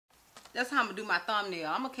That's how I'm gonna do my thumbnail.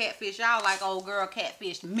 I'm gonna catfish y'all like old girl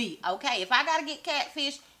catfished me, okay? If I gotta get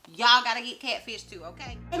catfished, y'all gotta get catfished too,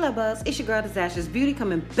 okay? Hey love bugs, it's your girl DizastrousBeauty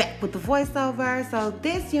coming back with the voiceover. So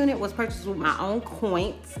this unit was purchased with my own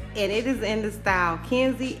coins, and it is in the style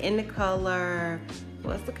Kenzie in the color,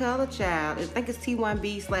 what's the color, child? I think it's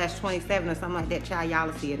T1B/27 or something like that, child. Y'all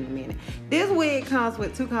will see it in a minute. This wig comes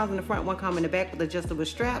with 2 combs in the front, 1 comb in the back with adjustable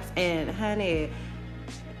straps, and honey,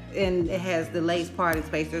 and it has the lace parting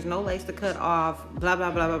space. There's no lace to cut off, blah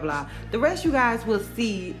blah blah blah blah. The rest you guys will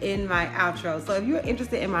see in my outro. So if you're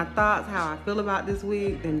interested in my thoughts, how I feel about this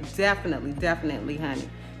wig, then definitely honey,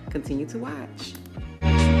 continue to watch.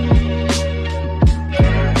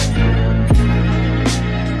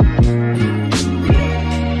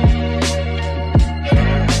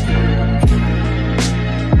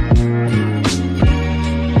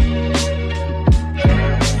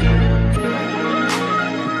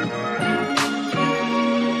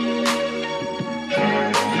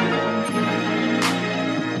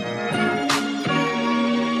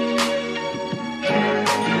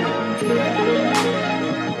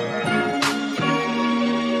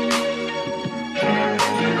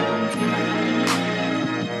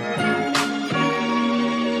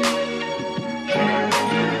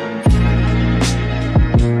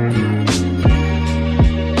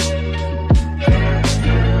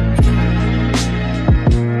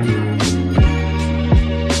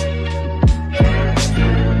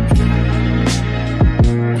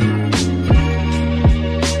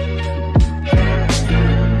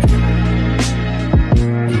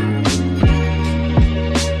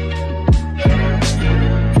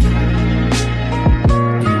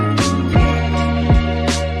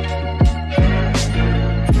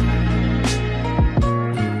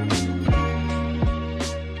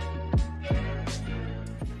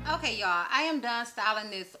 Okay, y'all, I am done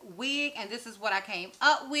styling this wig, and this is what I came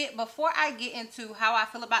up with. Before I get into how I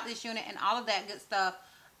feel about this unit and all of that good stuff,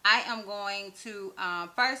 I am going to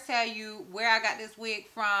first tell you where I got this wig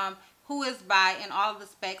from, who is by, and all of the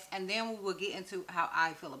specs, and then we will get into how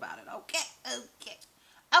I feel about it.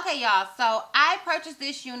 Okay, y'all, so I purchased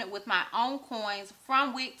this unit with my own coins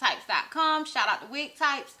from wigtypes.com. Shout out to Wig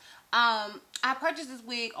Types. I purchased this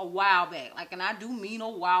wig a while back, like, and I do mean a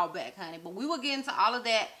while back, honey, but we will get into all of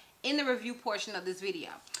that in the review portion of this video.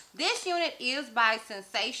 This unit is by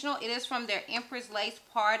Sensational. It is from their Empress Lace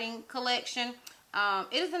Parting collection.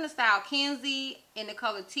 It is in the style Kenzie in the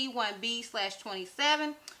color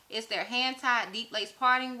T1B/27. It's their hand-tied deep lace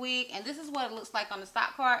parting wig, and this is what it looks like on the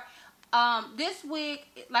stock card. This wig,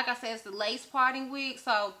 like I said, it's the lace parting wig,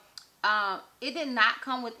 so it did not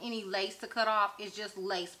come with any lace to cut off. It's just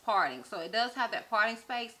lace parting, so it does have that parting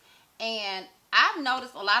space. And I've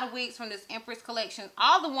noticed a lot of wigs from this Empress collection,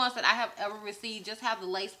 all the ones that I have ever received, just have the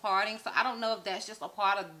lace parting. So I don't know if that's just a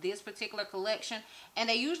part of this particular collection. And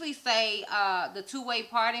they usually say the two-way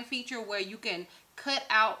parting feature, where you can cut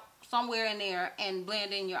out somewhere in there and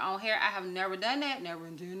blend in your own hair. I have never done that, never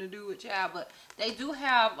intend to do it, child, but they do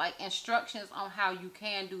have like instructions on how you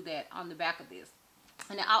can do that on the back of this.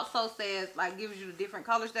 And it also says, like, gives you the different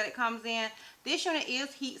colors that it comes in. This unit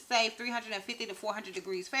is heat safe, 350 to 400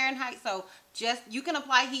 degrees Fahrenheit. So just, you can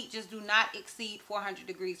apply heat, just do not exceed 400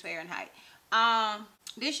 degrees Fahrenheit.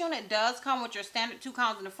 This unit does come with your standard 2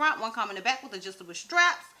 combs in the front, 1 comb in the back with adjustable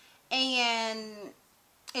straps. And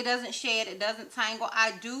it doesn't shed, it doesn't tangle.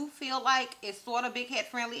 I do feel like it's sort of big head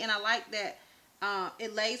friendly, and I like that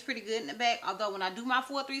it lays pretty good in the back. Although when I do my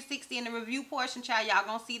full 360 in the review portion, child, y'all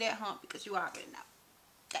gonna see that hump, because you already know.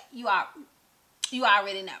 You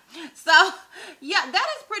already know. So yeah, that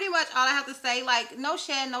is pretty much all I have to say. Like, no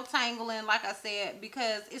shed, no tangling, like I said,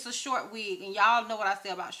 because it's a short wig, and y'all know what I say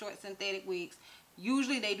about short synthetic wigs.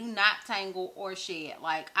 Usually they do not tangle or shed.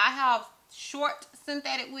 Like, I have short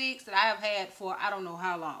synthetic wigs that I have had for I don't know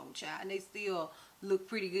how long, child, and they still look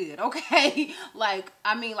pretty good, okay? Like,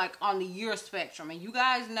 I mean, like on the year spectrum. And you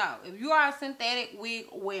guys know, if you are a synthetic wig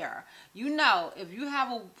wearer, you know, if you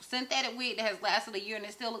have a synthetic wig that has lasted a year and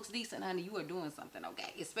it still looks decent, honey, you are doing something,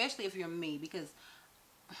 okay? Especially if you're me, because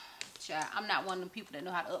child, I'm not one of them people that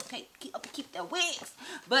know how to keep their wigs.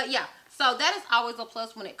 But yeah, so that is always a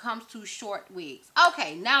plus when it comes to short wigs.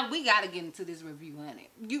 Okay, now we gotta get into this review, honey.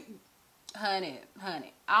 Honey,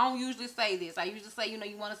 I don't usually say this. I usually say, you know,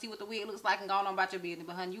 you want to see what the wig looks like and go on about your business.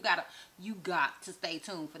 But honey, you got to stay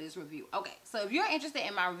tuned for this review. Okay, so if you're interested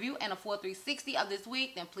in my review and a full 360 of this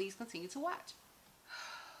wig, then please continue to watch.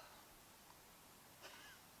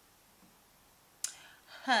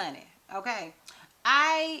 Honey, okay,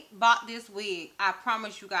 I bought this wig, I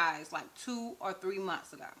promise you guys, like 2 or 3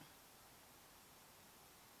 months ago.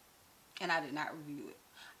 And I did not review it.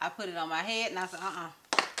 I put it on my head and I said,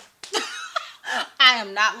 I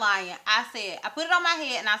am not lying. I put it on my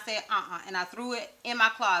head and I said, and I threw it in my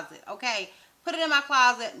closet, okay? Put it in my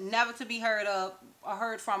closet, never to be heard of or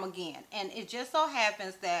heard from again. And it just so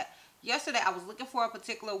happens that yesterday I was looking for a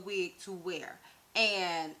particular wig to wear.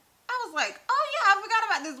 And I was like, oh yeah, I forgot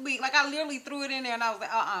about this wig. Like, I literally threw it in there and I was like,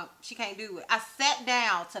 she can't do it. I sat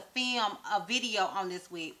down to film a video on this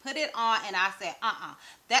wig, put it on, and I said,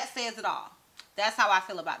 that says it all. That's how I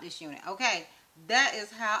feel about this unit, okay? That is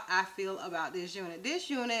how I feel about this unit. This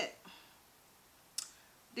unit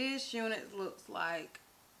looks like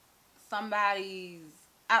somebody's,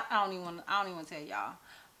 I don't even want to tell y'all.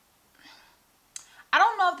 I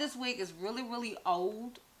don't know if this wig is really, really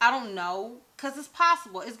old. I don't know, because it's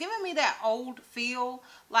possible. It's giving me that old feel.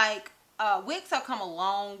 Like, wigs have come a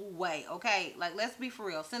long way, okay? Like, let's be for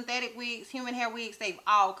real. Synthetic wigs, human hair wigs, they've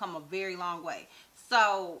all come a very long way.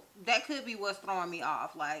 So, that could be what's throwing me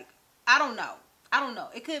off. Like, I don't know.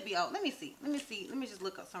 It could be old. Let me see. Let me just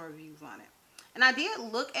look up some reviews on it. And I did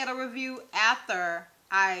look at a review after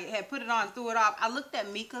I had put it on and threw it off. I looked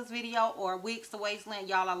at Mika's video, or Wigs to Wasteland.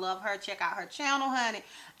 Y'all, I love her. Check out her channel, honey.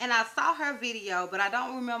 And I saw her video, but I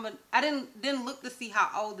don't remember. I didn't look to see how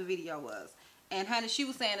old the video was. And honey, she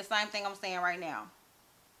was saying the same thing I'm saying right now.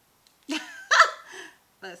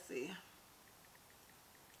 Let's see.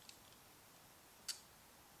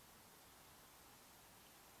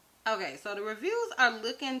 Okay, so the reviews are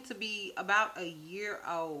looking to be about a year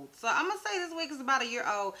old. So I'm going to say this wig is about a year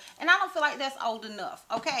old. And I don't feel like that's old enough.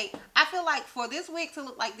 Okay, I feel like for this wig to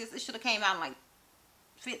look like this, it should have came out in like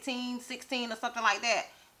 15, 16 or something like that.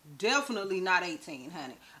 Definitely not 18,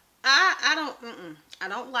 honey. I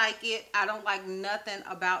don't like it. I don't like nothing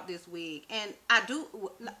about this wig. And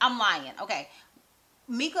I'm lying. Okay.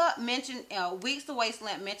 Mika mentioned, Wigs to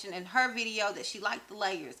Wasteland mentioned in her video that she liked the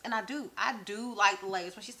layers. And I do like the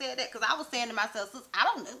layers. When she said that, because I was saying to myself, sis, I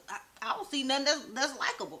don't see nothing that's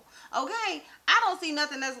likable. Okay? I don't see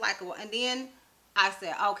nothing that's likable. And then I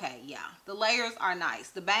said, okay, yeah, the layers are nice.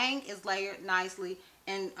 The bang is layered nicely.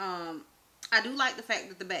 And I do like the fact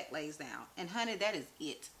that the back lays down. And honey, that is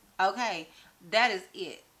it. Okay? That is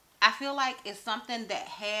it. I feel like it's something that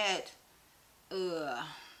had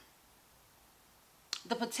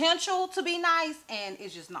the potential to be nice, and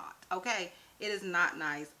it's just not. Okay, it is not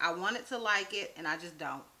nice. I wanted to like it, and I just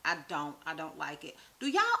don't. I don't like it. Do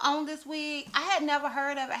y'all own this wig? I had never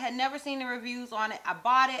heard of it. I had never seen the reviews on it. I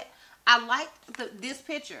bought it. I liked this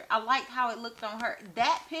picture. I liked how it looked on her.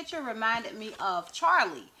 That picture reminded me of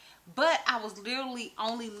Charlie, but I was literally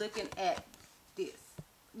only looking at this.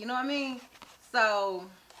 You know what I mean? So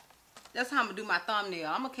that's how I'm going to do my thumbnail.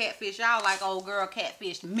 I'm going to catfish y'all like old girl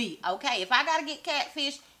catfished me, okay? If I got to get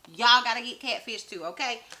catfished, y'all got to get catfished too,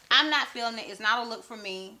 okay? I'm not feeling it. It's not a look for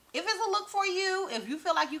me. If it's a look for you, if you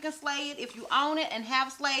feel like you can slay it, if you own it and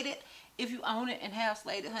have slayed it,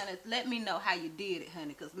 honey, let me know how you did it,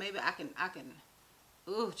 honey, because maybe I can,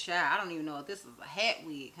 ooh, child, I don't even know if this is a hat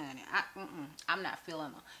wig, honey. I'm not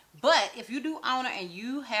feeling her. But if you do own her and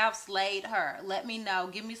you have slayed her, let me know.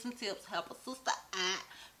 Give me some tips. Help a sister out.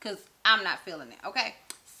 Because I'm not feeling it, okay?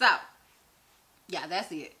 So, yeah,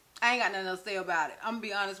 that's it. I ain't got nothing else to say about it. I'm going to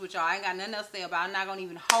be honest with y'all. I ain't got nothing else to say about it. I'm not going to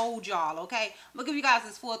even hold y'all, okay? I'm going to give you guys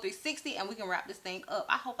this full 360 and we can wrap this thing up.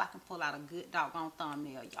 I hope I can pull out a good doggone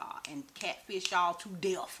thumbnail, y'all, and catfish y'all to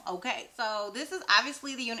death, okay? So, this is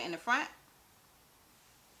obviously the unit in the front.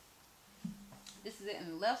 This is it in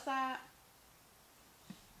the left side.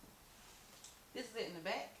 This is it in the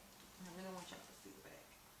back. I really want y'all to see the back.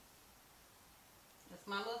 That's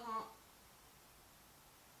my little hump.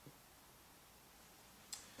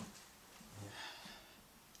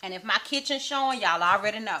 And if my kitchen's showing, y'all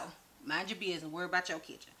already know. Mind your business. Worry about your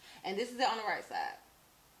kitchen. And this is it on the right side.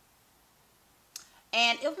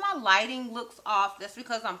 And if my lighting looks off, that's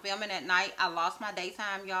because I'm filming at night. I lost my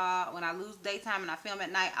daytime, y'all. When I lose daytime and I film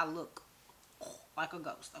at night, I look like a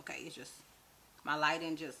ghost. Okay, it's just my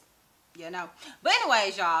lighting just, you know. But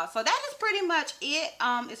anyways, y'all, so that is pretty much it.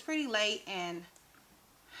 It's pretty late and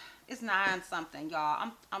it's 9 something,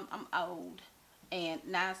 y'all. I'm old, and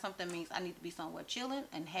 9 something means I need to be somewhere chilling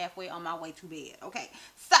and halfway on my way to bed. Okay,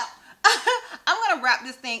 so I'm gonna wrap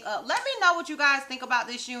this thing up. Let me know what you guys think about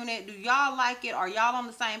this unit. Do y'all like it? Are y'all on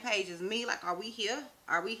the same page as me? Like, are we here?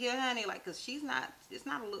 Are we here, honey? Like, cause she's not. It's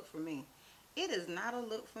not a look for me. It is not a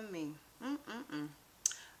look for me.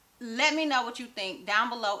 Let me know what you think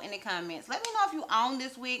down below in the comments. Let me know if you own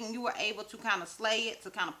this wig and you were able to kind of slay it,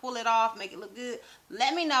 to kind of pull it off, make it look good.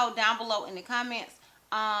 Let me know down below in the comments.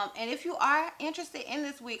 And if you are interested in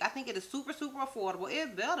this wig, I think it is super, super affordable.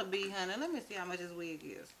 It better be, honey. Let me see how much this wig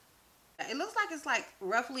is. It looks like it's like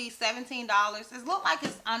roughly $17. It looks like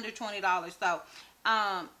it's under $20. So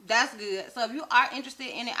That's good. So if you are interested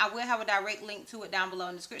in it, I will have a direct link to it down below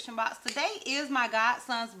in the description box. Today is my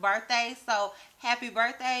godson's birthday, so happy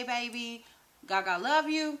birthday, baby. Gaga, love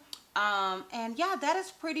you. And yeah, that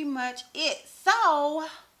is pretty much it. So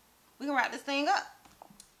we can wrap this thing up.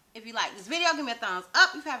 If you like this video, give me a thumbs up.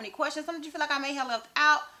 If you have any questions, something you feel like I may have left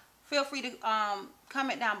out, feel free to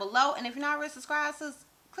comment down below. And if you're not already subscribed,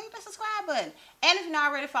 click the subscribe button. And if you're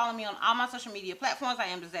not already following me on all my social media platforms, I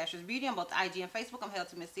am Disastrous Beauty on both IG and Facebook. I'm held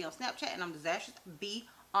to Miss C on Snapchat, and I'm Disastrous B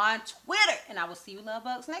on Twitter. And I will see you love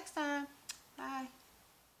bugs next time. Bye.